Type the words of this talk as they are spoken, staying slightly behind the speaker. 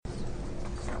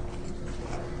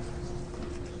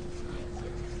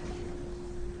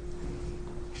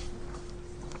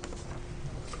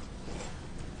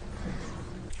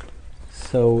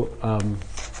So,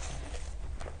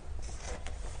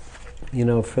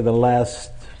 for the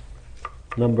last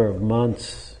number of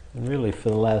months, and really for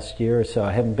the last year or so,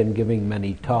 I haven't been giving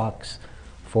many talks,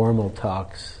 formal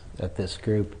talks at this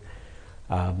group.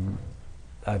 I've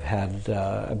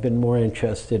been more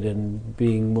interested in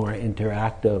being more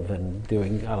interactive and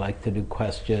I like to do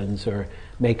questions or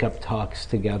make up talks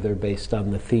together based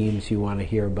on the themes you want to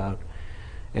hear about.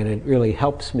 And it really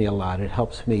helps me a lot. It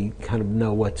helps me kind of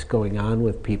know what's going on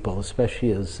with people,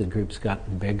 especially as the group's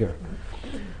gotten bigger.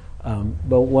 But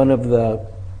in one of the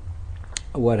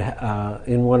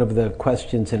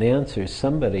questions and answers,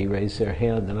 somebody raised their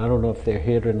hand, and I don't know if they're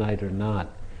here tonight or not,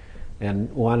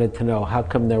 and wanted to know how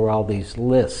come there were all these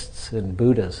lists in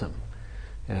Buddhism.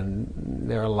 And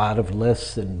there are a lot of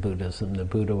lists in Buddhism. The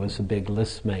Buddha was a big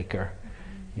list maker.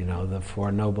 The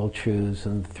Four Noble Truths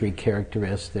and the 3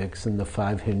 characteristics and the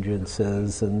 5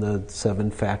 hindrances and the 7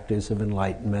 factors of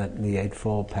enlightenment and the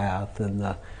Eightfold Path and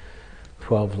the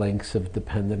 12 links of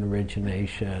dependent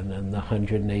origination and the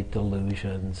 108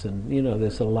 delusions, and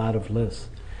there's a lot of lists.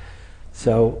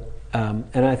 So, and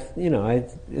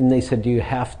they said, do you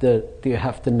have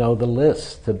to know the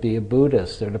list to be a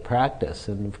Buddhist or to practice?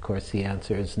 And of course, the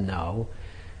answer is no,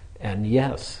 and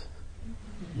yes,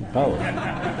 both.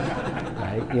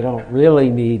 Right? You don't really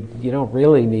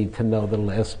need to know the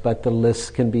list, but the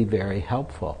list can be very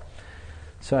helpful.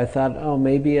 So I thought,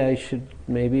 maybe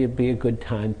it'd be a good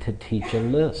time to teach a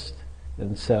list.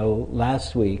 And so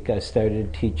last week I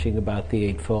started teaching about the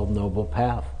Eightfold Noble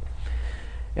Path.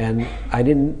 And I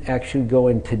didn't actually go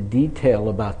into detail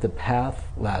about the path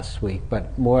last week,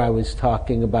 but more I was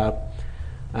talking about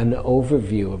an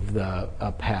overview of the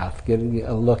path, getting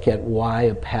a look at why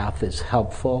a path is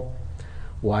helpful,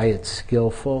 why it's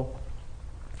skillful,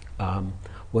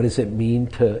 what does it mean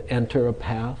to enter a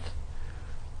path,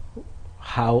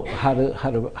 how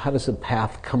does a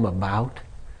path come about,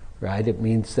 right? It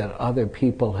means that other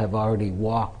people have already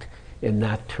walked in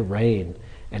that terrain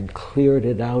and cleared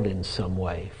it out in some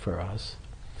way for us.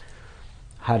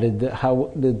 How did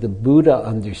the Buddha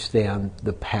understand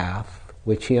the path,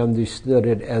 which he understood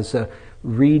it as a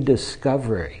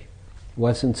rediscovery? It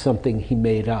wasn't something he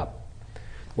made up. It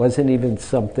wasn't even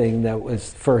something that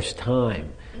was first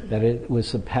time, that it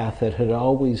was a path that had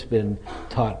always been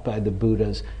taught by the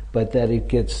Buddhas, but that it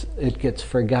gets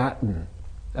forgotten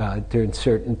during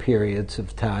certain periods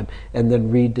of time and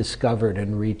then rediscovered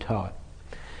and retaught.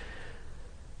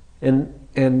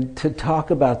 And to talk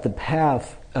about the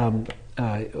path,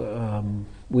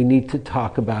 we need to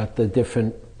talk about the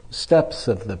different steps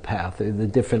of the path, or the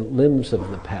different limbs of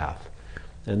the path.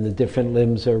 And the different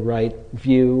limbs are right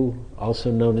view, also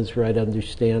known as right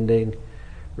understanding,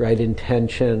 right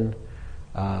intention,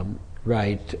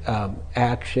 right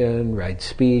action, right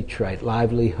speech, right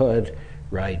livelihood,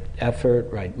 right effort,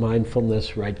 right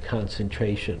mindfulness, right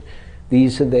concentration.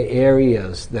 These are the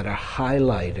areas that are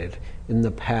highlighted in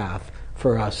the path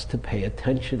for us to pay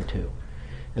attention to.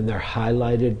 And they're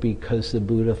highlighted because the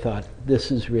Buddha thought,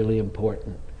 this is really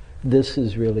important. This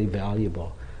is really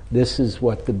valuable. This is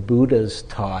what the Buddhas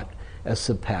taught as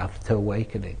the path to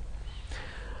awakening.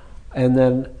 And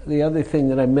then the other thing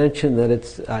that I mentioned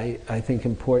that I think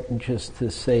important just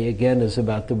to say again is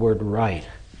about the word right.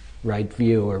 Right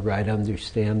view or right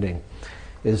understanding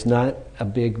is not a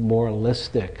big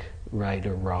moralistic right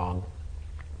or wrong.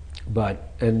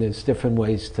 And there's different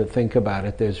ways to think about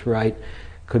it. There's right,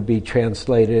 could be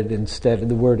translated instead,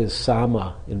 the word is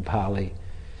sama in Pali,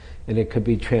 and it could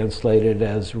be translated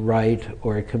as right,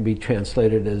 or it can be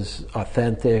translated as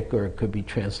authentic, or it could be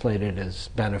translated as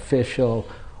beneficial,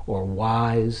 or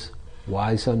wise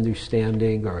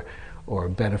understanding, or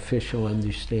beneficial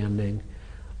understanding.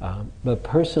 But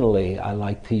personally, I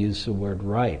like to use the word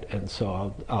right, and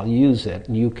so I'll use it.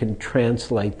 And you can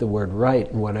translate the word right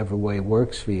in whatever way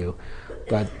works for you.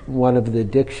 But one of the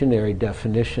dictionary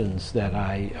definitions that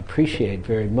I appreciate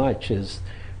very much is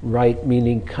right,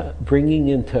 meaning bringing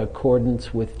into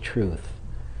accordance with truth.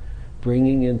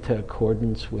 Bringing into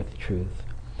accordance with truth.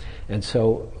 And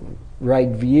so right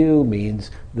view means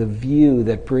the view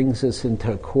that brings us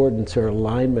into accordance or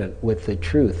alignment with the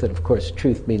truth. And of course,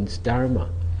 truth means dharma.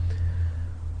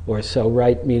 Or so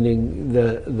right meaning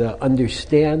the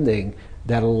understanding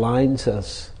that aligns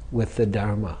us with the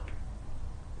Dharma.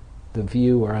 The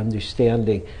view or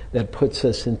understanding that puts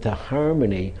us into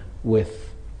harmony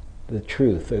with the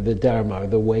truth or the Dharma or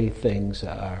the way things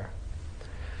are.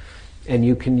 And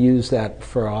you can use that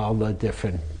for all the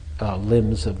different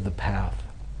limbs of the path.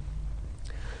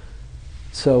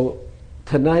 So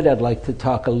tonight I'd like to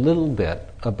talk a little bit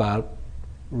about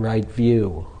right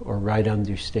view or right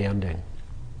understanding.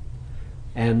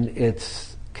 And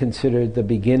it's considered the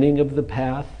beginning of the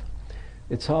path.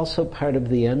 It's also part of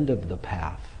the end of the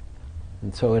path.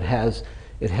 And so it has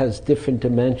different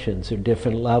dimensions or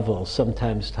different levels,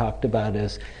 sometimes talked about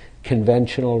as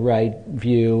conventional right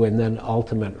view and then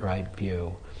ultimate right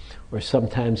view. Or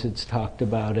sometimes it's talked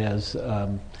about as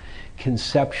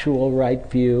conceptual right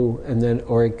view and then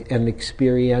or an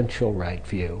experiential right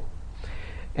view.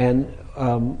 And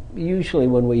usually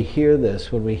when we hear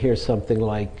this, when we hear something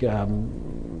like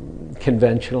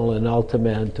conventional and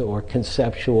ultimate or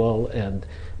conceptual and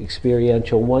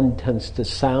experiential, one tends to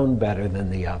sound better than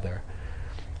the other.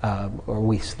 Or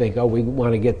we think, oh, we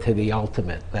want to get to the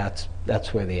ultimate. That's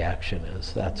where the action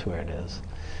is. That's where it is.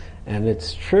 And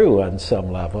it's true on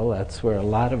some level. That's where a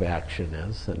lot of action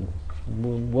is. And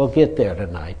we'll get there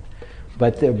tonight.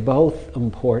 But they're both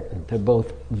important. They're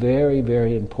both very,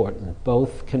 very important.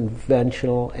 Both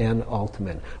conventional and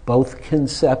ultimate. Both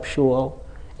conceptual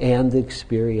and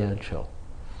experiential.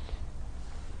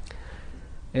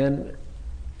 And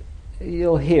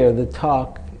you'll hear the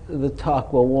talk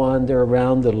will wander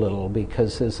around a little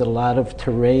because there's a lot of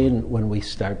terrain when we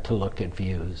start to look at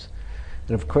views.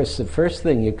 And of course, the first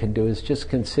thing you can do is just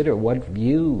consider what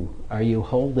view are you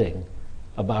holding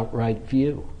about right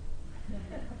view,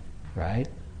 right?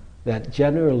 That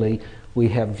generally we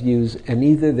have views, and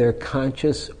either they're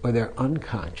conscious or they're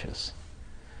unconscious.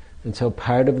 And so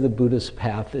part of the Buddhist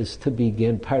path is to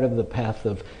begin, part of the path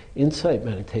of insight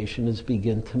meditation is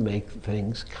begin to make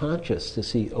things conscious, to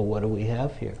see, oh, what do we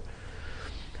have here?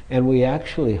 And we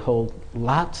actually hold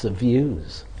lots of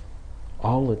views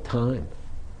all the time.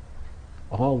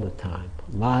 All the time.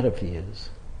 A lot of views.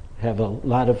 Have a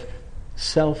lot of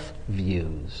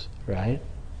self-views, right?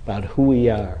 About who we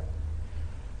are.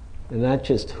 And not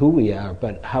just who we are,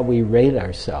 but how we rate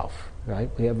ourselves, right?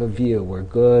 We have a view. We're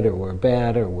good, or we're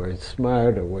bad, or we're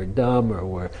smart, or we're dumb, or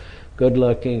we're good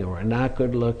looking, or we're not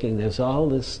good looking. There's all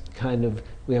this kind of,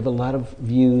 we have a lot of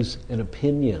views and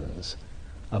opinions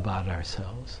about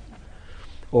ourselves.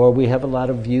 Or we have a lot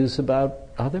of views about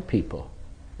other people,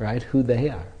 right? Who they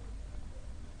are.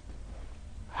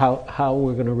 How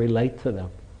we're going to relate to them.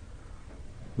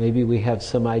 Maybe we have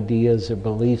some ideas or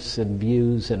beliefs and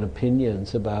views and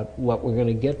opinions about what we're going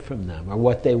to get from them, or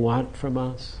what they want from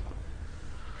us,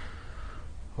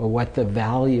 or what the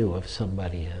value of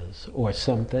somebody is, or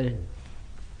something.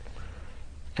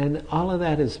 And all of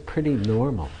that is pretty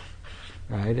normal,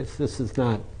 right? This is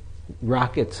not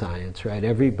rocket science, right?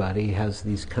 Everybody has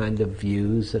these kind of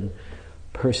views and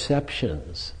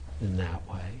perceptions in that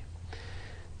way.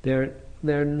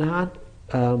 They're not,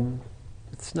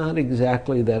 it's not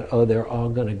exactly that, oh, they're all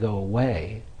going to go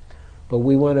away, but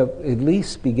we want to at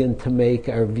least begin to make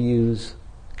our views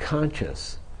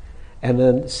conscious, and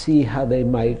then see how they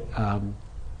might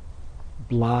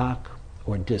block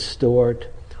or distort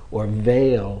or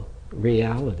veil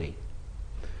reality.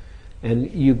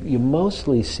 And you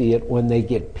mostly see it when they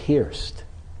get pierced.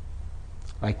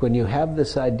 Like when you have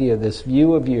this idea, this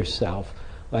view of yourself,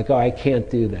 like, oh, I can't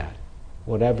do that.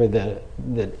 Whatever the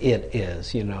it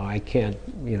is, I can't,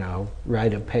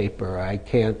 write a paper, or I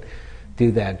can't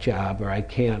do that job, or I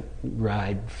can't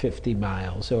ride 50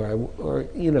 miles, or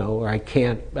I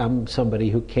can't, I'm somebody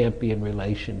who can't be in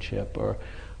relationship, or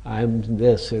I'm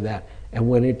this or that. And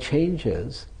when it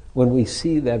changes, when we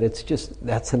see that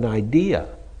that's an idea,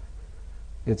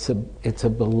 it's a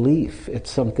belief,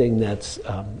 it's something that's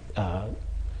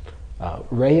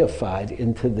reified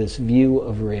into this view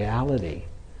of reality.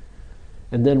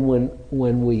 And then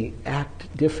when we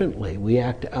act differently, we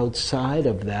act outside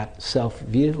of that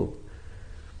self-view,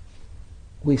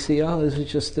 we see, oh, this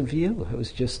is just a view, it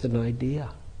was just an idea.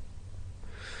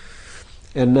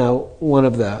 And now, one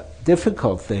of the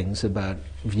difficult things about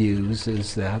views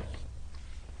is that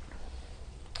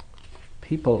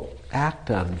people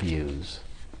act on views.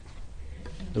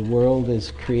 The world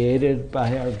is created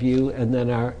by our view, and then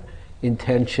our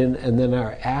intention, and then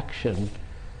our action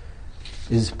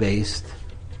is based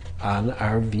on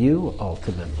our view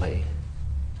ultimately.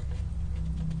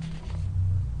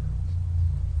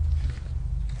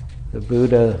 The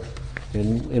Buddha,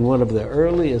 in one of the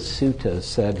earliest suttas,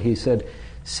 said,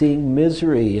 seeing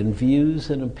misery in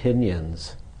views and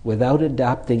opinions, without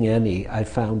adopting any, I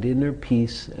found inner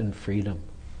peace and freedom.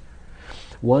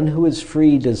 One who is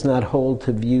free does not hold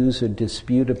to views or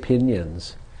dispute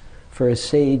opinions. For a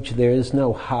sage, there is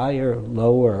no higher,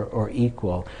 lower, or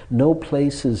equal, no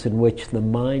places in which the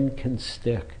mind can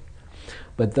stick.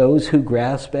 But those who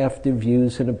grasp after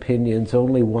views and opinions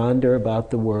only wander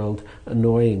about the world,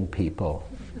 annoying people.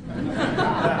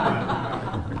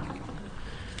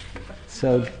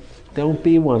 So don't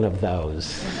be one of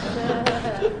those.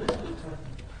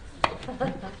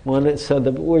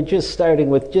 We're just starting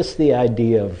with just the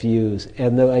idea of views,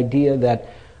 and the idea that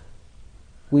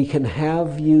we can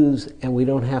have views and we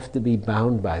don't have to be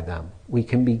bound by them. We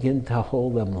can begin to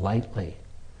hold them lightly.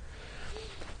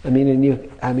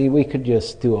 We could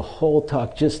just do a whole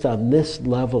talk just on this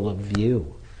level of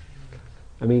view.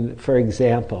 For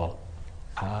example,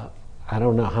 I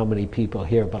don't know how many people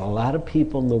here, but a lot of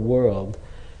people in the world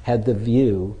had the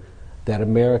view that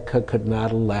America could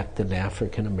not elect an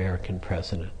African American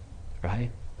president,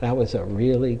 right? That was a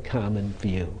really common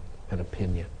view and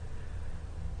opinion.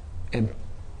 And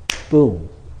boom,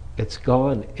 it's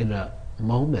gone in a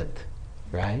moment,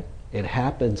 right? It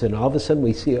happens, and all of a sudden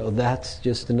we see, that's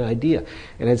just an idea.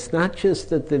 And it's not just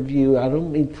that the view, I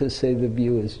don't mean to say the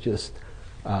view is just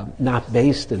not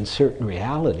based in certain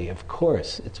reality, of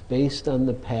course. It's based on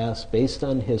the past, based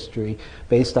on history,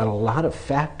 based on a lot of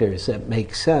factors that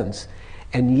make sense,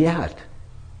 and yet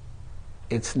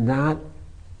it's not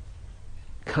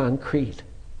concrete.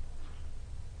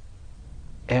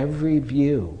 Every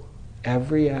view,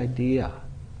 every idea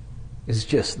is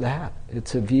just that.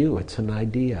 It's a view, it's an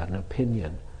idea, an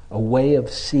opinion, a way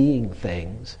of seeing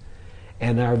things,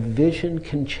 and our vision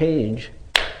can change.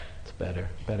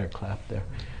 Better clap there.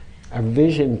 Our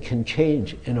vision can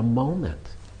change in a moment.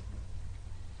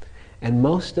 And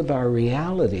most of our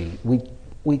reality,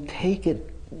 we take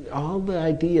it, all the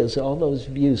ideas, all those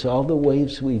views, all the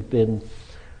ways we've been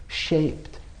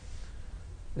shaped.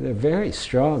 They're very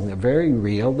strong, they're very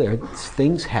real,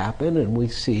 things happen and we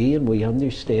see and we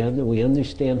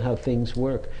understand how things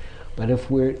work. But if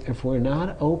we're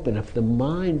not open, if the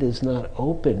mind is not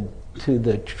open to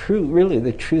the truth, really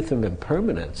the truth of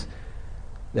impermanence,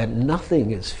 that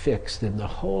nothing is fixed in the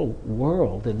whole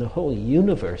world, in the whole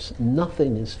universe,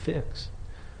 nothing is fixed,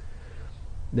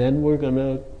 then we're going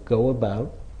to go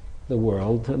about the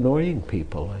world annoying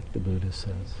people, like the Buddha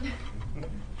says.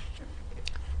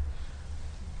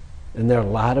 And there are a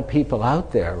lot of people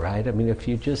out there, right? If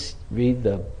you just read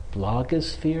the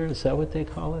blogosphere, is that what they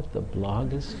call it? The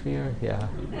blogosphere? Yeah.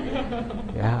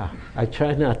 Yeah. I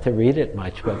try not to read it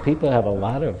much, but people have a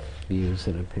lot of views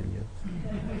and opinions.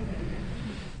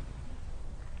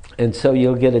 And so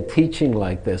you'll get a teaching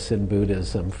like this in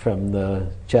Buddhism from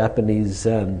the Japanese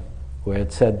Zen, where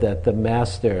it said that the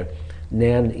master,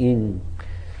 Nan-in,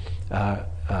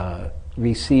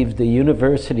 received a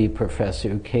university professor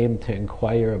who came to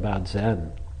inquire about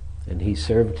Zen, and he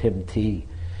served him tea,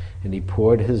 and he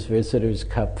poured his visitor's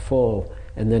cup full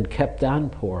and then kept on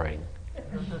pouring.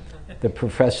 The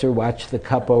professor watched the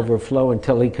cup overflow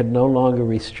until he could no longer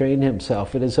restrain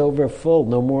himself. It is overfull,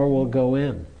 no more will go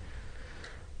in.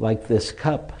 Like this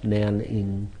cup,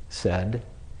 Nan-in said,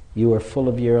 you are full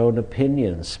of your own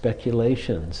opinions,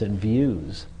 speculations, and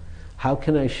views. How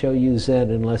can I show you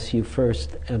Zen unless you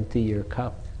first empty your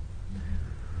cup?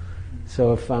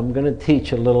 So if I'm going to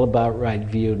teach a little about right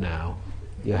view now,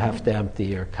 you have to empty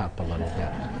your cup a little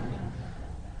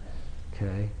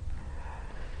bit.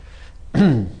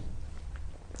 Okay?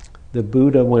 The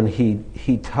Buddha, when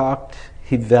he talked,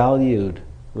 he valued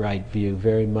right view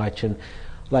very much. And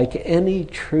like any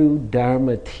true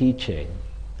Dharma teaching,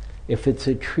 if it's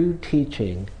a true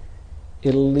teaching,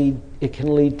 it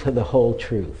can lead to the whole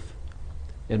truth.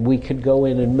 And we could go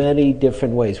in many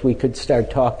different ways. We could start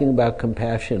talking about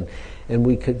compassion, and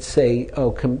we could say,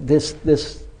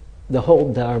 the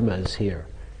whole Dharma is here.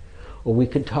 Or we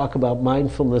could talk about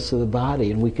mindfulness of the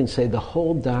body, and we can say the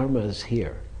whole Dharma is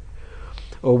here.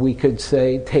 Or we could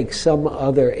say, take some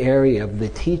other area of the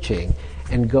teaching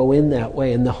and go in that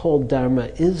way, and the whole Dharma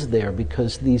is there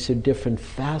because these are different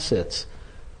facets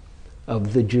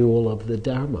of the jewel of the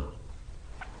Dharma.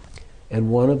 And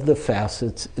one of the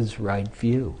facets is right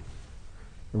view.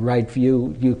 Right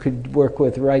view, you could work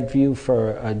with right view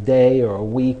for a day or a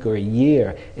week or a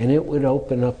year, and it would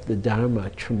open up the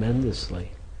Dharma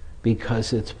tremendously,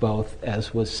 because it's both,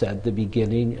 as was said, the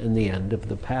beginning and the end of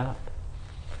the path.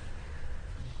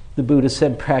 The Buddha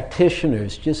said,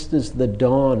 practitioners, just as the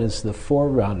dawn is the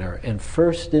forerunner and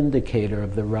first indicator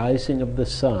of the rising of the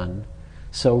sun,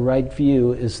 so right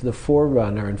view is the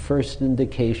forerunner and first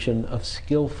indication of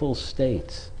skillful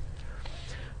states.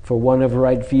 For one of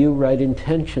right view, right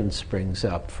intention springs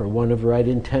up. For one of right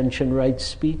intention, right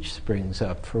speech springs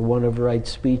up. For one of right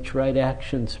speech, right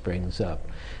action springs up.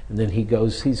 And then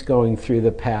he's going through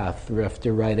the path.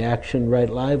 After right action, right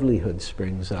livelihood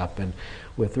springs up. And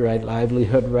with right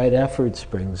livelihood, right effort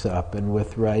springs up. And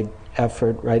with right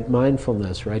effort, right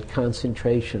mindfulness, right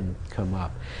concentration come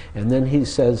up. And then he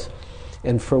says,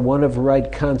 and for one of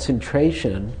right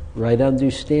concentration, right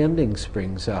understanding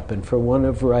springs up. And for one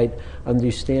of right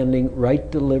understanding,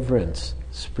 right deliverance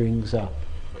springs up.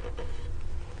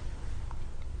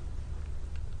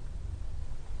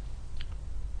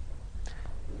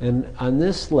 And on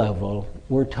this level,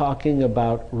 we're talking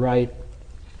about right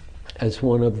as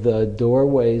one of the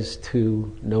doorways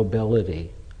to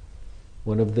nobility,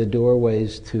 one of the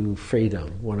doorways to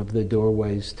freedom, one of the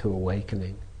doorways to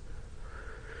awakening.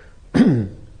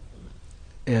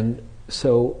 And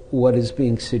so what is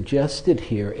being suggested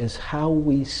here is how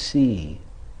we see,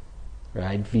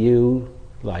 right? View,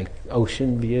 like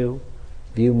ocean view.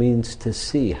 View means to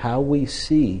see. How we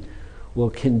see will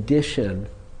condition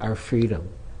our freedom.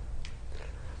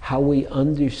 How we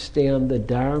understand the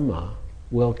Dharma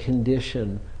will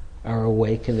condition our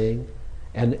awakening,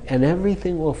 and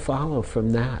everything will follow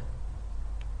from that.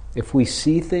 If we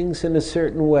see things in a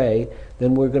certain way,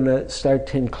 then we're going to start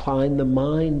to incline the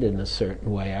mind in a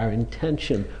certain way. Our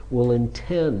intention will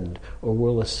intend or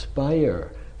will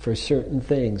aspire for certain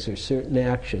things or certain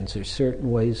actions or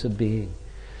certain ways of being.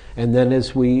 And then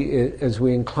as we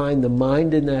incline the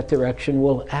mind in that direction,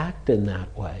 we'll act in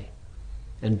that way.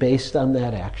 And based on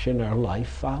that action, our life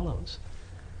follows.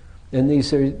 And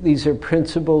these are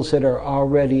principles that are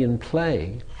already in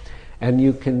play. And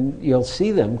you'll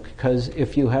see them, because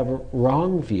if you have a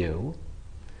wrong view,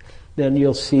 then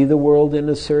you'll see the world in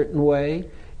a certain way.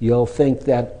 You'll think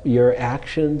that your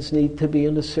actions need to be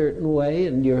in a certain way,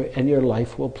 and your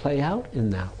life will play out in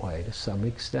that way to some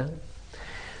extent.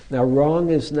 Now,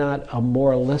 wrong is not a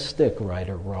moralistic right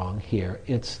or wrong here.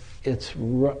 It's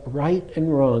right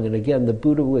and wrong. And again, the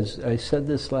Buddha I said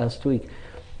this last week,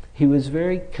 he was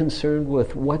very concerned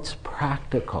with what's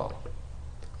practical,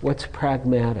 what's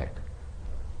pragmatic.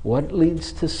 What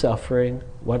leads to suffering?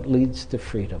 What leads to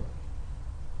freedom?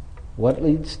 What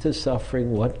leads to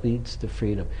suffering? What leads to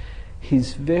freedom?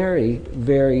 He's very,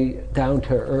 very down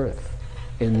to earth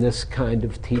in this kind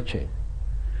of teaching.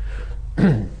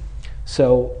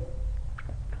 So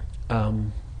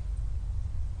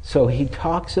he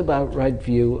talks about right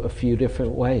view a few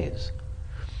different ways.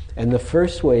 And the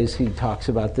first ways he talks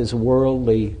about this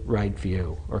worldly right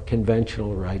view or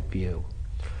conventional right view.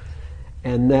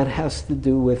 And that has to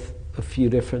do with a few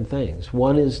different things.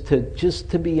 One is to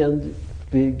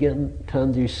begin to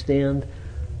understand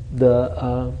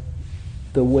the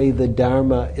way the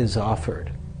Dharma is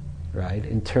offered, right?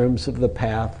 In terms of the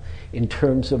path, in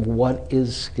terms of what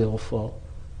is skillful,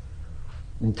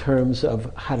 in terms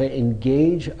of how to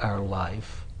engage our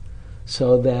life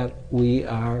so that we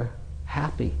are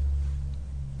happy.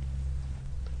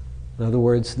 In other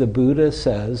words, the Buddha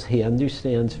says he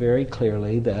understands very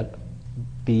clearly that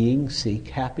beings seek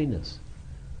happiness.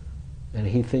 And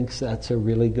he thinks that's a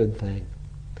really good thing.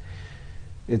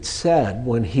 It's said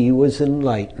when he was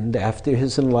enlightened, after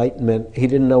his enlightenment, he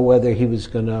didn't know whether he was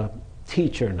going to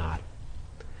teach or not.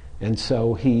 And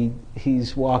so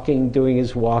he's walking, doing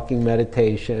his walking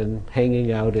meditation,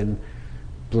 hanging out in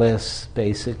bliss,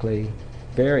 basically.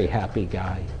 Very happy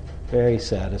guy, very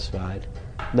satisfied,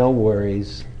 no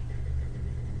worries,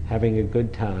 having a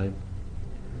good time.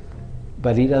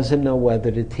 But he doesn't know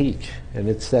whether to teach. And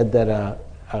it's said that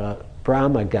a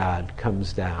Brahma god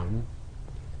comes down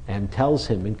and tells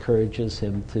him, encourages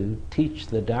him to teach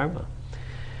the Dharma.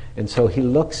 And so he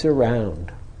looks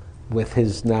around with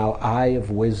his now eye of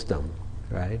wisdom,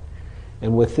 right?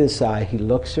 And with this eye, he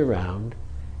looks around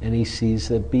and he sees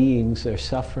that beings are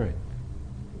suffering.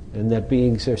 And that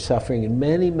beings are suffering in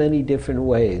many, many different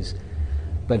ways.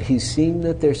 But he's seen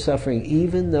that they're suffering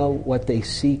even though what they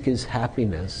seek is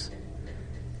happiness.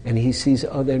 And he sees,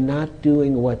 they're not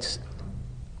doing what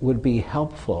would be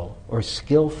helpful or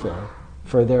skillful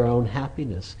for their own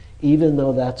happiness, even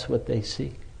though that's what they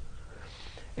seek.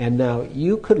 And now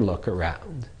you could look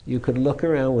around. You could look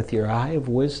around with your eye of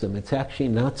wisdom. It's actually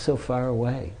not so far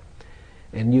away.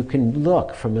 And you can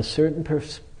look from a certain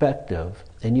perspective,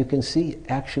 and you can see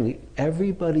actually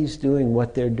everybody's doing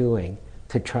what they're doing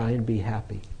to try and be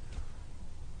happy.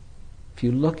 If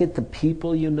you look at the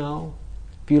people you know,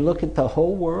 if you look at the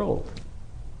whole world,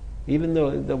 even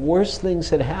though the worst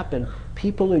things that happen,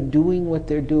 people are doing what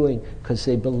they're doing because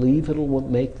they believe it will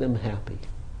make them happy,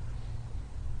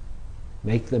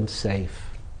 make them safe,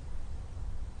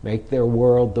 make their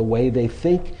world the way they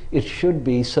think it should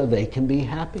be so they can be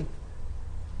happy.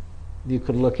 You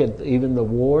could look at even the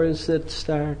wars that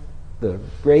start, the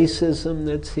racism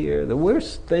that's here, the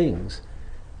worst things.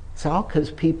 It's all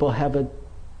because people have a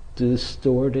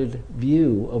distorted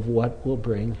view of what will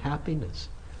bring happiness.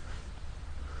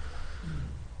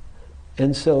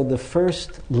 And so the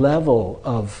first level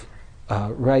of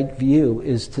right view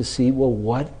is to see, well,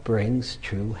 what brings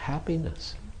true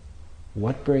happiness?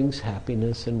 What brings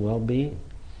happiness and well-being?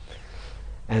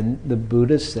 And the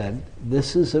Buddha said,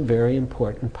 this is a very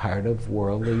important part of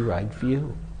worldly right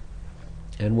view.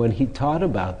 And when he taught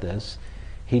about this,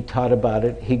 he taught about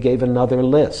it. He gave another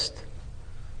list.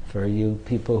 For you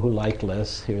people who like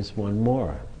lists, here's one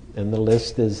more. And the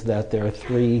list is that there are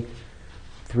three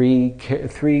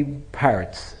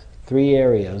parts, three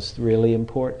areas really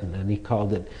important. And he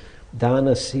called it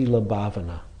Dana Sila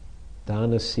Bhavana.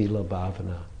 Dana Sila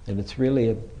Bhavana. And it's really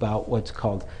about what's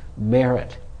called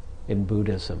merit in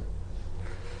Buddhism.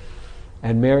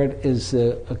 And merit is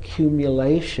the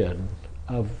accumulation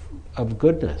of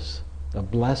goodness,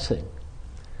 of blessing,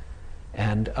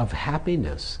 and of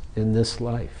happiness in this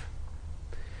life.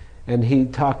 And he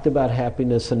talked about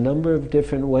happiness a number of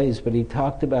different ways, but he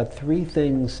talked about three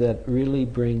things that really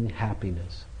bring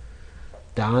happiness.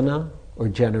 Dana, or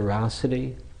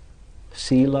generosity,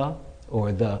 sila,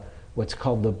 or what's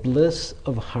called the bliss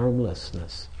of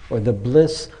harmlessness, or the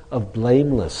bliss of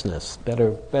blamelessness,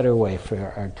 better way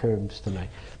for our terms tonight,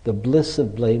 the bliss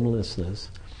of blamelessness,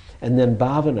 and then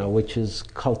bhavana, which is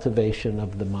cultivation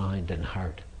of the mind and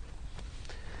heart.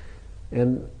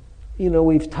 And,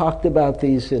 we've talked about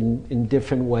these in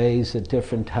different ways at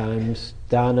different times.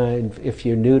 Dana, if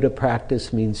you're new to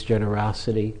practice, means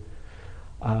generosity.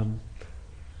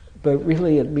 But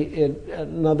really,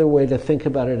 another way to think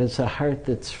about it is a heart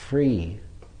that's free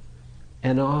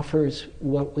and offers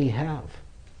what we have,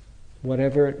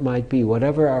 whatever it might be,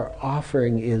 whatever our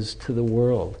offering is to the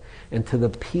world and to the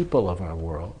people of our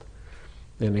world.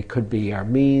 And it could be our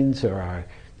means or our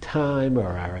time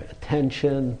or our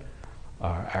attention,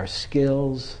 our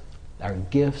skills, our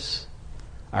gifts,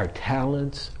 our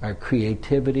talents, our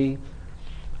creativity,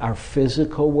 our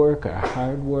physical work, our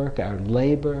hard work, our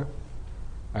labor,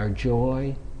 our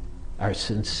joy, our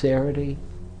sincerity.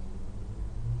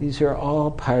 These are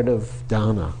all part of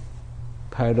dana,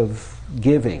 part of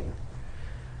giving.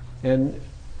 And,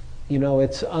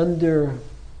 it's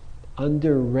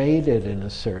underrated in a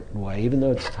certain way, even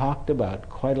though it's talked about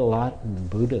quite a lot in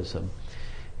Buddhism.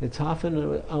 It's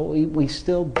often, we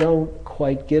still don't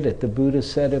quite get it. The Buddha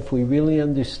said if we really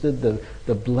understood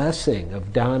the blessing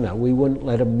of dana, we wouldn't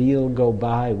let a meal go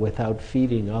by without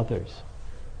feeding others.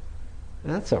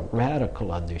 That's a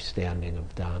radical understanding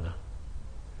of dana.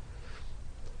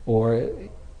 Or,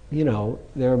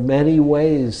 there are many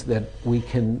ways that we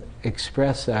can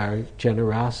express our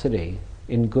generosity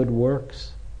in good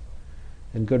works.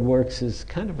 And good works is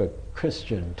kind of a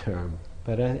Christian term,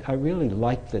 but I really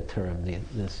like the term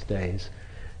these days.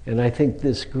 And I think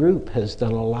this group has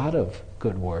done a lot of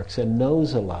good works and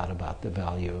knows a lot about the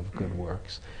value of good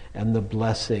works and the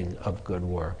blessing of good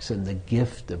works and the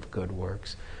gift of good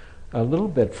works. A little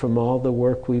bit from all the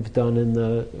work we've done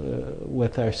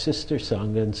with our sister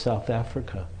Sangha in South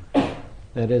Africa.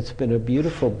 That it's been a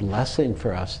beautiful blessing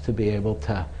for us to be able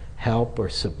to help or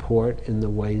support in the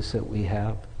ways that we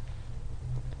have.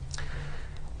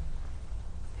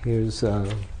 Here's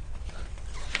a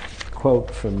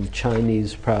quote from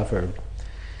Chinese proverb.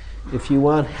 If you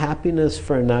want happiness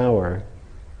for an hour,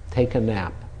 take a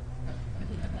nap.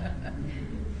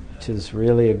 Which is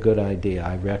really a good idea.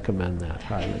 I recommend that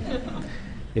highly.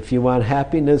 If you want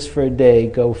happiness for a day,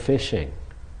 go fishing.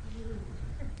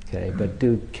 Okay, but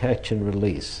do catch and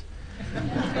release.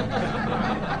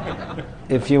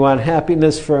 If you want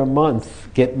happiness for a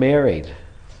month, get married.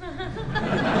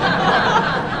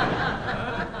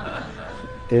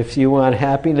 If you want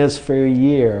happiness for a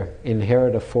year,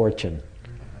 inherit a fortune.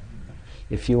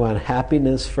 If you want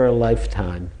happiness for a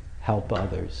lifetime, help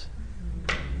others.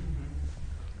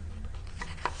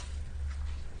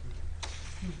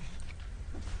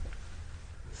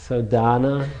 So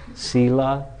dana,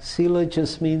 sila. Sila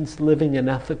just means living an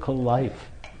ethical life.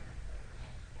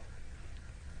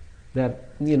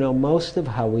 That, most of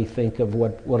how we think of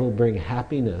what will bring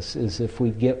happiness is if we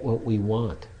get what we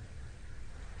want.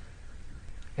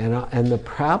 And the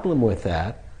problem with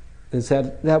that is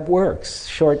that works.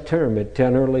 Short term, it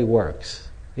generally works.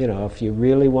 If you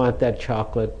really want that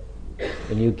chocolate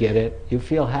and you get it, you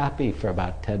feel happy for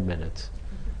about 10 minutes.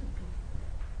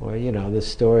 Or, the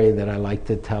story that I like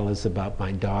to tell is about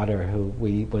my daughter who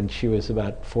when she was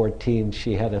about 14,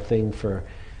 she had a thing for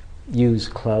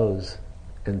used clothes.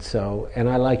 And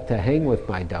I like to hang with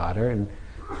my daughter, and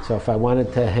so if I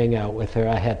wanted to hang out with her,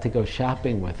 I had to go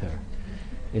shopping with her.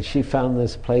 And she found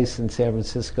this place in San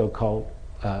Francisco called,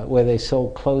 where they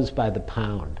sold clothes by the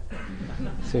pound.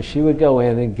 So she would go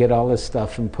in and get all this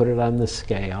stuff and put it on the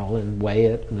scale and weigh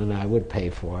it, and then I would pay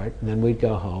for it. And then we'd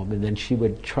go home, and then she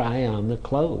would try on the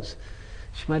clothes.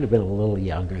 She might have been a little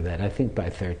younger then. I think by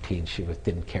 13 she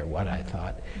didn't care what I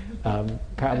thought.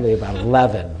 Probably about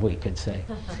 11, we could say.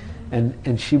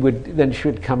 And she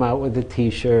would come out with a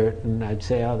T-shirt, and I'd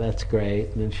say, "Oh, that's great."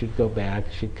 And then she'd go back.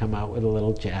 She'd come out with a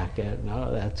little jacket, and "Oh,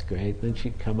 that's great." And then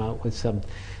she'd come out with some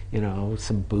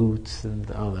boots, and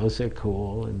 "Oh, those are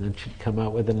cool." And then she'd come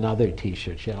out with another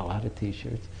T-shirt. She had a lot of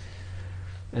T-shirts.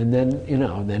 And then,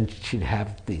 then she'd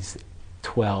have these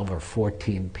 12 or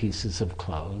 14 pieces of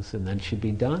clothes, and then she'd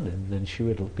be done. And then she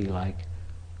would be like,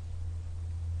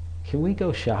 "Can we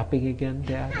go shopping again,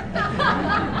 Dad?"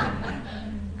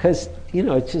 Because,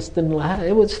 it just didn't last.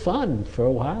 It was fun for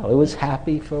a while. It was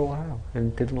happy for a while,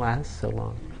 and it didn't last so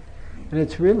long. And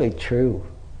it's really true,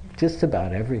 just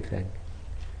about everything.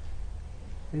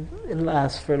 It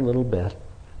lasts for a little bit.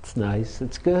 It's nice.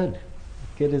 It's good.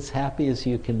 Get as happy as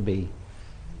you can be,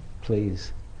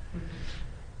 please.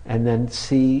 And then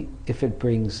see if it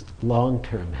brings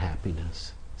long-term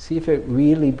happiness. See if it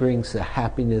really brings the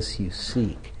happiness you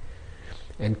seek.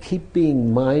 And keep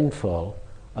being mindful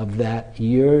of that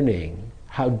yearning,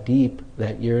 how deep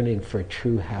that yearning for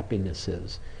true happiness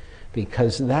is.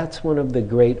 Because that's one of the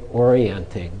great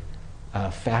orienting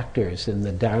factors in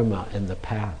the Dharma and the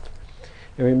path.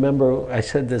 And remember, I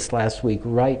said this last week,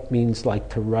 right means like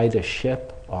to right a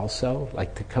ship also,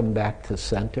 like to come back to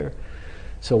center.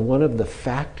 So one of the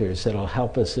factors that'll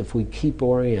help us if we keep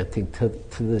orienting to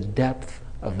the depth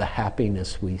of the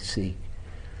happiness we seek.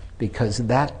 Because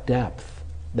that depth,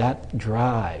 that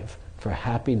drive for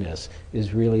happiness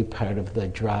is really part of the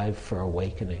drive for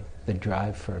awakening, the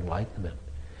drive for enlightenment.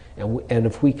 And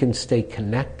if we can stay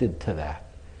connected to that,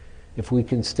 if we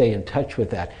can stay in touch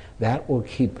with that, that will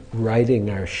keep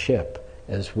righting our ship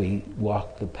as we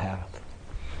walk the path.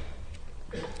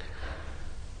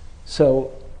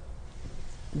 So,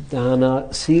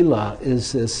 Dana Sila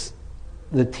is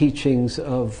the teachings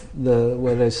of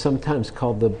what is sometimes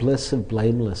called the bliss of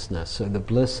blamelessness or the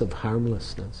bliss of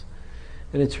harmlessness.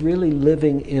 And it's really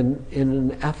living in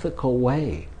an ethical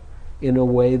way, in a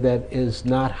way that is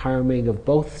not harming of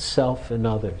both self and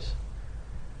others.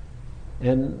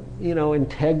 And,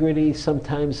 integrity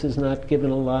sometimes is not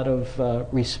given a lot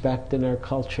of respect in our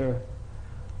culture.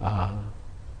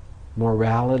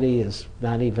 Morality is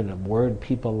not even a word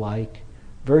people like.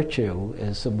 Virtue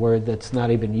is a word that's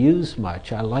not even used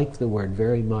much. I like the word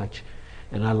very much.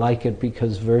 And I like it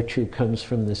because virtue comes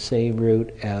from the same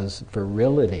root as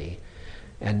virility.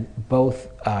 And both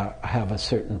have a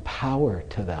certain power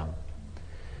to them.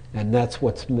 And that's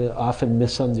what's often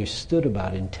misunderstood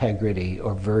about integrity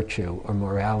or virtue or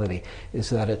morality,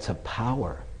 is that it's a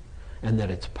power and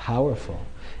that it's powerful.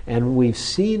 And we've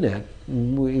seen it,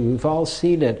 we've all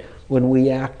seen it when we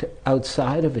act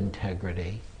outside of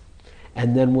integrity,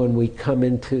 and then when we come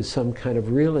into some kind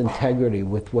of real integrity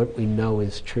with what we know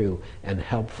is true and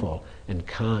helpful and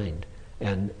kind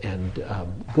and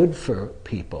good for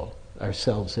people,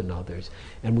 ourselves and others,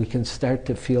 and we can start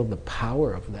to feel the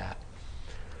power of that.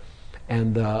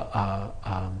 And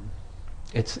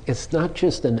it's not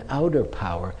just an outer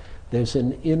power, there's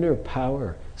an inner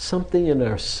power. Something in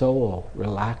our soul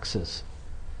relaxes.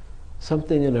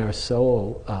 Something in our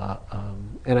soul,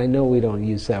 and I know we don't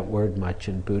use that word much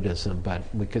in Buddhism, but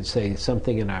we could say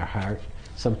something in our heart,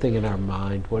 something in our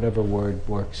mind, whatever word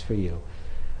works for you,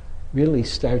 really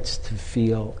starts to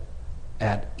feel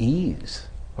at ease,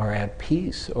 or at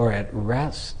peace, or at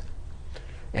rest,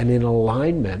 and in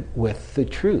alignment with the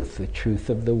truth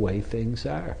of the way things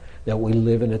are, that we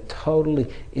live in a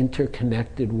totally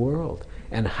interconnected world,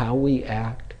 and how we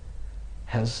act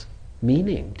has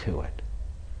meaning to it.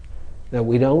 That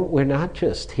we're not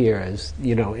just here as,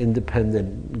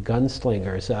 independent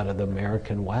gunslingers out of the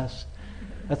American West.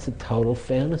 That's a total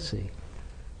fantasy.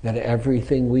 That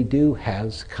everything we do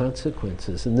has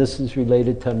consequences. And this is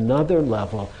related to another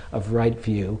level of right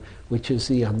view, which is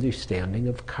the understanding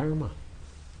of karma.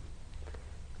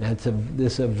 This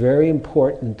is a very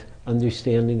important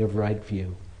understanding of right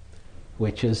view,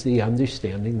 which is the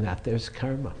understanding that there's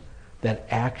karma, that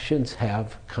actions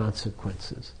have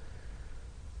consequences.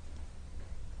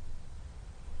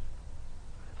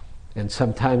 And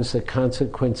sometimes the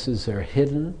consequences are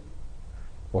hidden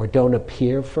or don't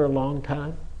appear for a long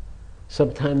time.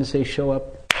 Sometimes they show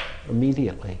up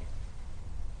immediately.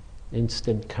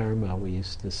 Instant karma, we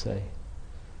used to say.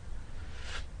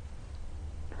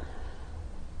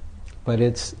 But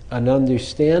it's an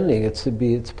understanding,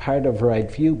 it's part of right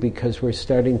view, because we're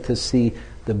starting to see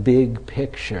the big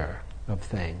picture of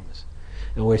things.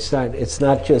 And it's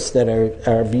not just that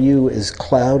our view is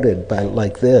clouded by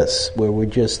like this, where we're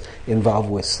just involved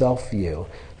with self-view.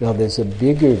 No, there's a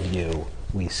bigger view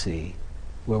we see,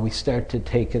 where we start to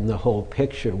take in the whole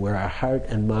picture, where our heart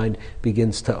and mind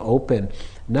begins to open,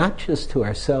 not just to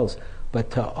ourselves, but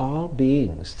to all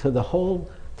beings, to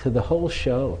to the whole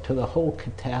show, to the whole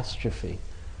catastrophe.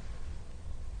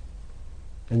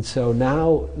 And so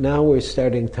now we're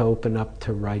starting to open up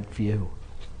to right view.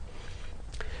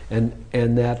 And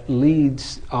that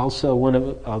leads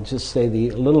also, I'll just say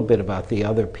a little bit about the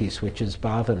other piece, which is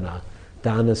bhavana,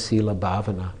 dana, sila,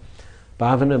 bhavana.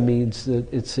 Bhavana means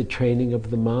that it's the training of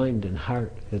the mind and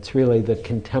heart. It's really the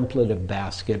contemplative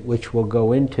basket, which we'll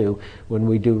go into when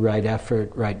we do right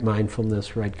effort, right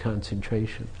mindfulness, right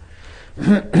concentration.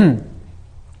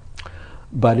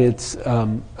 But it's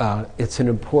an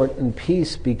important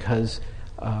piece because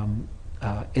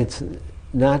it's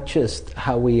not just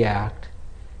how we act,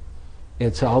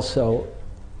 it's also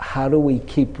how do we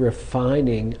keep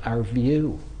refining our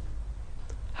view?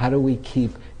 How do we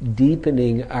keep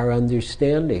deepening our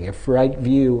understanding? If right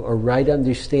view or right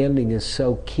understanding is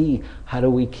so key, how do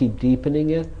we keep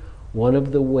deepening it? One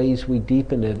of the ways we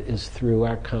deepen it is through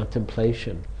our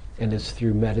contemplation, and is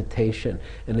through meditation,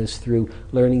 and is through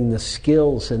learning the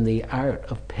skills and the art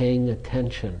of paying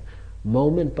attention,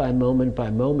 moment by moment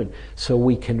by moment, so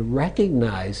we can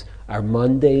recognize our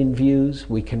mundane views,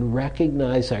 we can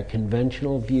recognize our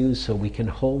conventional views, so we can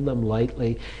hold them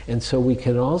lightly, and so we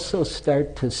can also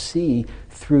start to see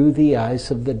through the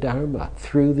eyes of the Dharma,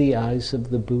 through the eyes of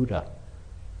the Buddha.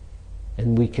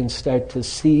 And we can start to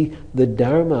see the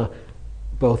Dharma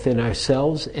both in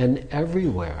ourselves and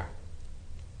everywhere.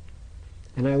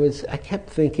 And I kept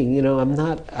thinking, these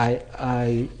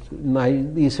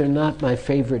are not my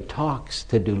favorite talks,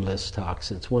 to-do list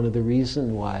talks. It's one of the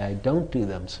reasons why I don't do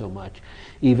them so much,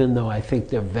 even though I think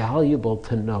they're valuable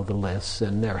to know the lists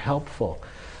and they're helpful.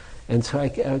 And so I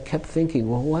kept thinking,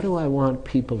 well, what do I want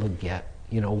people to get?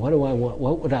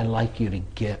 What would I like you to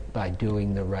get by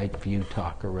doing the right view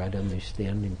talk or right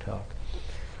understanding talk?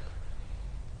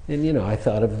 And I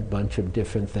thought of a bunch of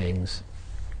different things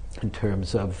in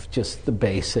terms of just the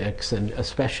basics, and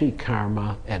especially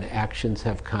karma, and actions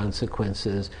have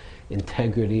consequences,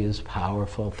 integrity is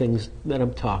powerful, things that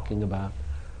I'm talking about.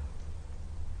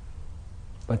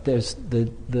 But there's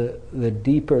the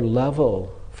deeper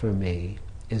level for me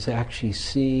is actually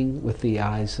seeing with the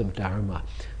eyes of Dharma.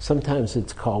 Sometimes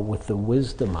it's called with the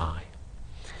wisdom eye.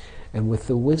 And with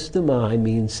the wisdom eye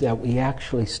means that we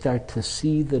actually start to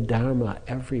see the Dharma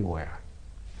everywhere.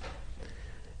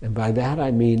 And by that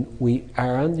I mean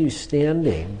our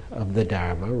understanding of the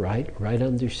Dharma, right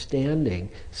understanding,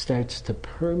 starts to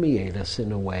permeate us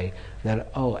in a way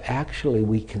that, actually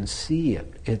we can see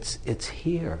it. It's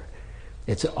here.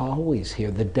 It's always here.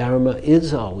 The Dharma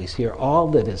is always here. All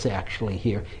that is actually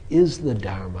here is the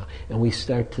Dharma, and we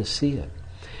start to see it.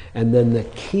 And then the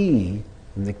key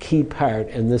part,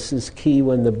 and this is key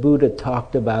when the Buddha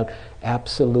talked about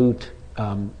absolute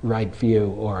right view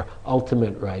or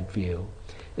ultimate right view,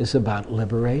 is about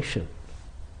liberation.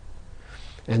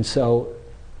 And so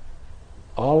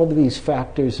all of these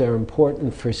factors are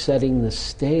important for setting the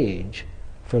stage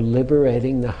for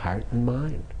liberating the heart and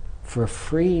mind, for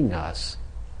freeing us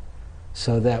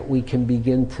so that we can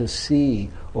begin to see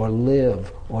or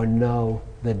live or know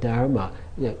the Dharma.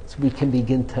 We can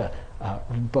begin to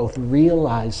both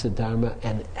realize the Dharma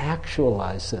and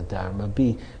actualize the Dharma,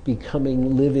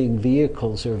 becoming living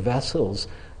vehicles or vessels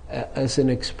as an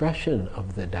expression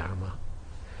of the Dharma.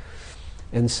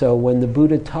 And so when the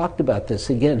Buddha talked about this,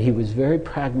 again, he was very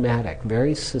pragmatic,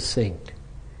 very succinct.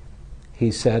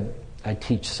 He said, I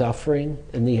teach suffering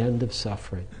and the end of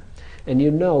suffering. And he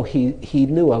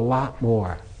knew a lot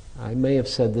more. I may have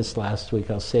said this last week,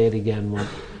 I'll say it again.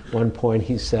 One point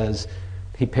he says,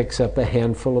 he picks up a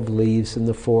handful of leaves in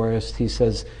the forest. He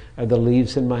says, are the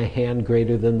leaves in my hand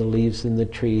greater than the leaves in the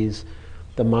trees?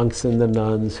 The monks and the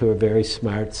nuns, who are very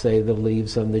smart, say the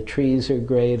leaves on the trees are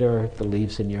greater, the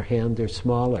leaves in your hand are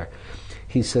smaller.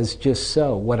 He says, just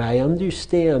so. What I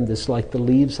understand is like the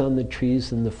leaves on the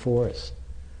trees in the forest.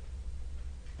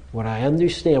 What I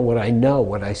understand, what I know,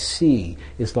 what I see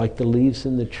is like the leaves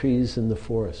in the trees in the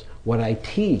forest. What I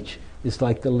teach is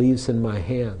like the leaves in my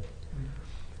hand.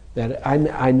 That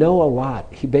I know a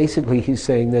lot. He's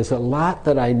saying there's a lot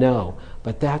that I know,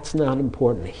 but that's not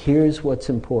important. Here's what's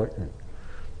important.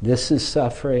 This is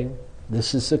suffering.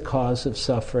 This is the cause of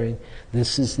suffering.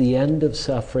 This is the end of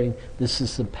suffering. This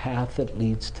is the path that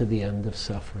leads to the end of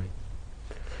suffering.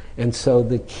 And so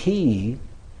the key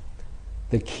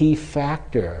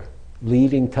factor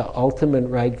leading to ultimate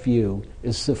right view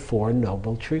is the Four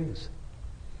Noble Truths.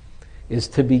 Is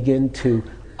to begin to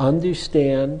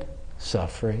understand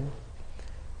suffering,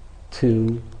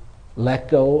 to let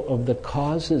go of the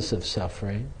causes of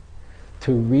suffering,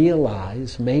 to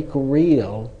realize, make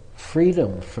real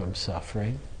freedom from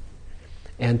suffering,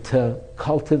 and to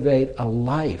cultivate a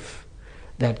life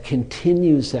that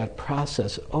continues that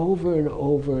process over and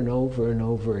over and over and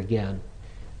over again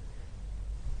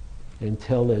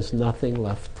until there's nothing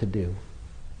left to do.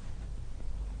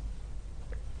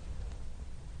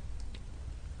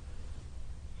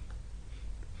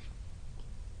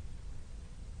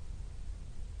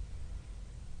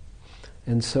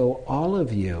 And so all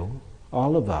of you,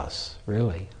 all of us,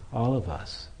 really, all of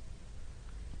us,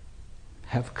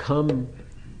 have come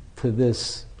to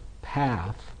this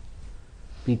path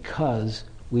because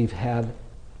we've had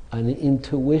an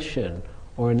intuition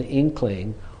or an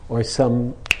inkling or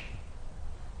some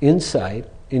insight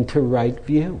into right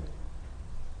view.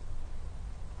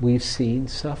 We've seen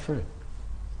suffering.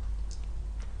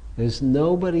 There's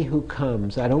nobody who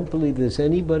comes, I don't believe there's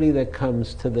anybody that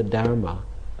comes to the Dharma.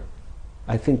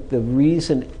 I think the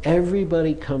reason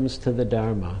everybody comes to the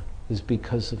Dharma is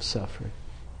because of suffering.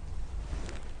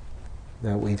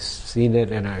 That we've seen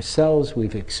it in ourselves,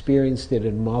 we've experienced it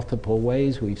in multiple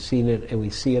ways, we've seen it and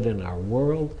we see it in our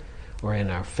world or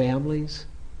in our families.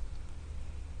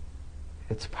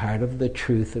 It's part of the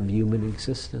truth of human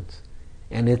existence.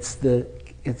 And it's the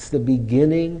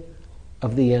beginning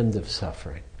of the end of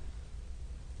suffering.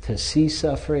 To see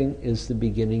suffering is the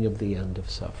beginning of the end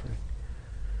of suffering.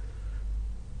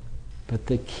 But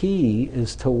the key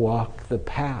is to walk the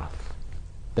path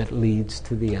that leads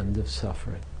to the end of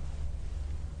suffering.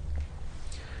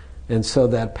 And so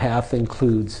that path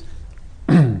includes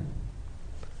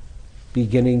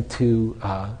beginning to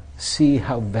see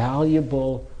how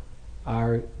valuable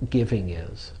our giving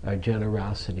is, our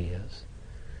generosity is.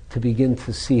 To begin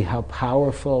to see how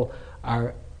powerful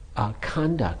our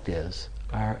conduct is,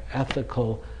 our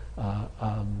ethical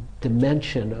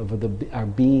dimension of our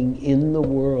being in the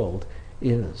world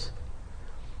is.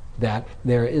 That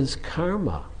there is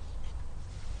karma.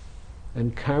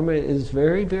 And karma is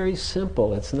very, very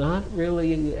simple. It's not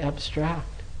really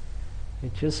abstract.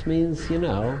 It just means, if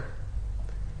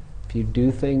you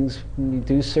do things, when you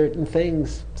do certain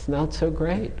things, it's not so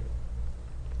great.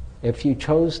 If you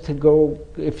chose to go,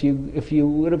 if you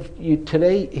would have,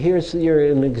 today, here's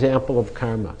an example of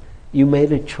karma. You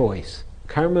made a choice.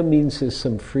 Karma means there's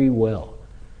some free will.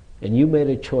 And you made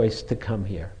a choice to come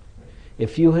here.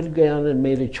 If you had gone and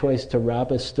made a choice to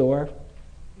rob a store,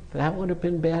 that would have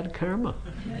been bad karma.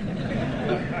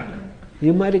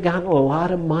 You might have gotten a lot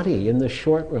of money in the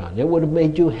short run. It would have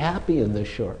made you happy in the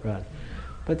short run.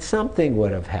 But something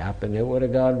would have happened. It would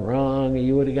have gone wrong, or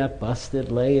you would have got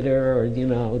busted later, or,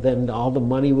 then all the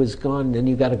money was gone, then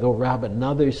you got to go rob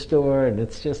another store, and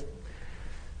it's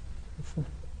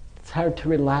hard to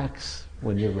relax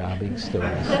when you're robbing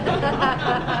stores.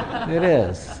 It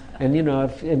is. And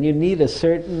and you need a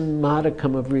certain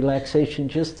modicum of relaxation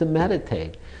just to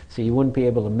meditate. So you wouldn't be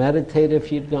able to meditate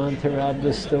if you'd gone to rob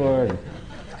the store,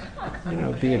 and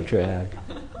it'd be a drag.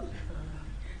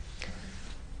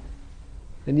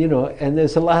 And and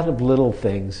there's a lot of little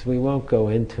things, we won't go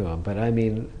into them, but I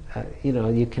mean,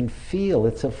 you can feel,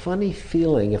 it's a funny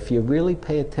feeling if you really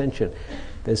pay attention.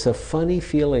 There's a funny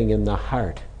feeling in the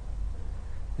heart,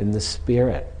 in the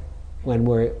spirit, when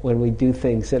we do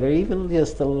things that are even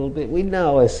just a little bit, we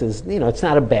know this is, it's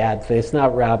not a bad thing, it's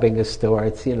not robbing a store,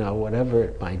 it's, whatever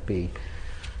it might be.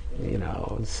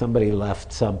 Somebody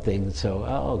left something, so,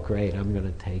 oh great, I'm going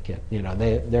to take it.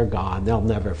 They're gone, they'll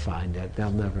never find it, they'll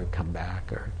never come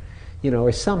back,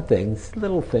 or something,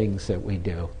 little things that we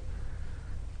do.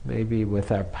 Maybe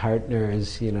with our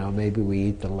partners, maybe we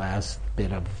eat the last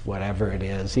bit of whatever it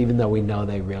is, even though we know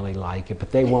they really like it,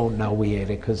 but they won't know we ate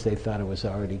it because they thought it was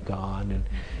already gone. And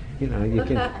you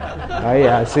can, oh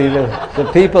yeah, see the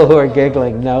people who are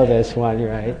giggling know this one,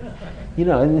 right?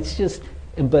 And it's just,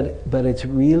 but it's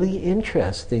really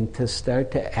interesting to start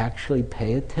to actually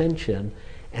pay attention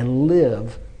and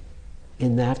live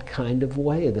in that kind of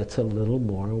way that's a little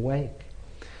more awake.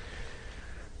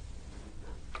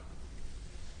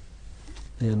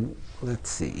 And let's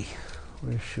see,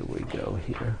 where should we go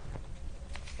here?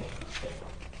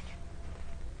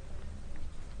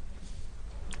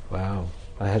 Wow,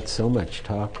 I had so much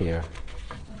talk here.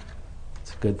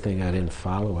 It's a good thing I didn't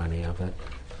follow any of it.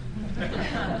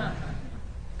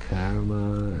 Karma.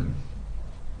 And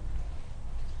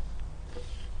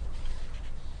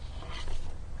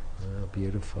oh,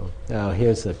 beautiful. Oh,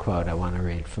 here's the quote I want to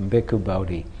read from Bhikkhu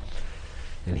Bodhi.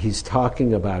 And he's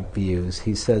talking about views.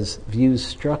 He says, views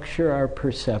structure our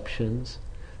perceptions,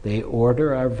 they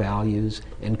order our values,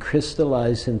 and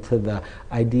crystallize into the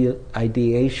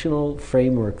ideational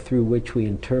framework through which we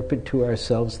interpret to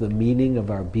ourselves the meaning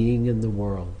of our being in the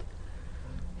world.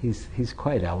 He's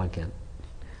quite elegant.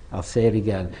 I'll say it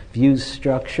again. Views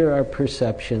structure our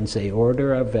perceptions, they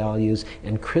order our values,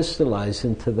 and crystallize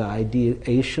into the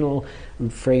ideational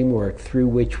framework through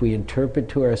which we interpret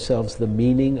to ourselves the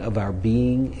meaning of our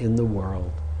being in the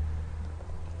world.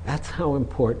 That's how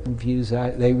important views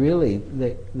are. They really,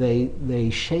 they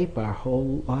shape our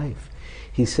whole life.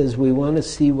 He says we want to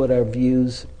see what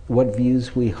views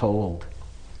we hold.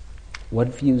 What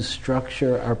views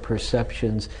structure our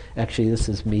perceptions. Actually, this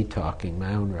is me talking,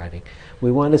 my own writing.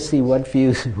 We want to see what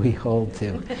views we hold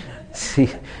to. See,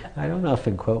 I don't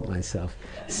often quote myself.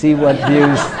 See what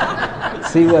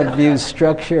views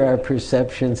structure our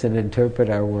perceptions and interpret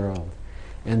our world.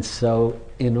 And so,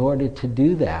 in order to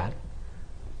do that,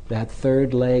 that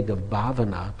third leg of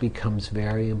bhavana becomes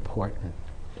very important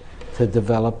to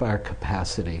develop our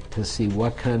capacity to see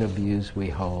what kind of views we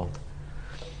hold.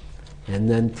 And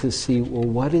then to see, well,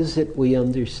 what is it we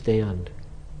understand?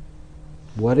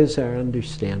 What is our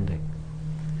understanding?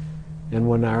 And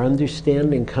when our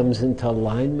understanding comes into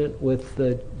alignment with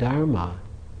the Dharma,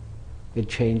 it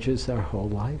changes our whole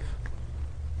life.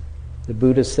 The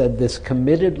Buddha said, this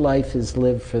committed life is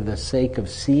lived for the sake of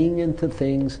seeing into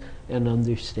things and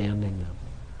understanding them.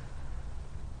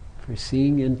 For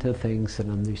seeing into things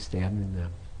and understanding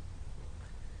them.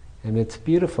 And it's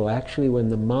beautiful, actually, when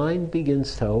the mind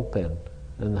begins to open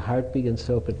and the heart begins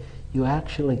to open, you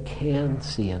actually can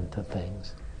see into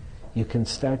things. You can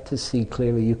start to see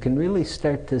clearly. You can really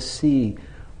start to see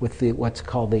with what's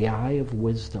called the eye of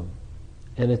wisdom.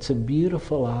 And it's a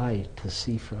beautiful eye to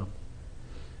see from.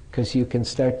 Because you can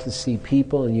start to see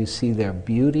people and you see their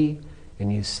beauty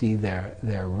and you see their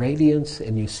radiance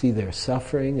and you see their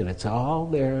suffering, and it's all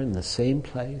there in the same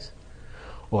place.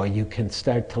 Or you can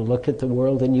start to look at the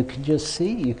world and you can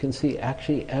see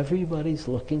actually everybody's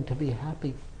looking to be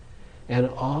happy. And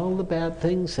all the bad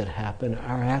things that happen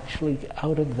are actually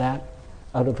out of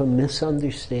a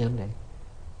misunderstanding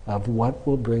of what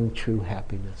will bring true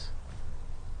happiness.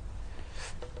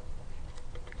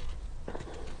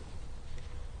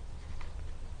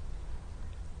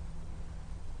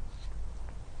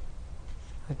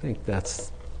 I think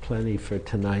that's plenty for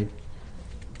tonight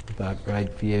about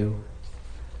right view.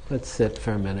 Let's sit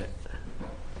for a minute.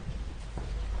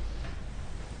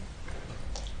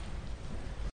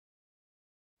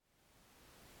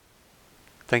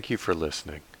 Thank you for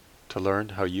listening. To learn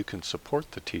how you can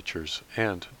support the teachers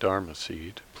and Dharma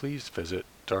Seed, please visit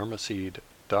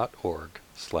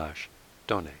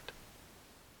dharmaseed.org/donate.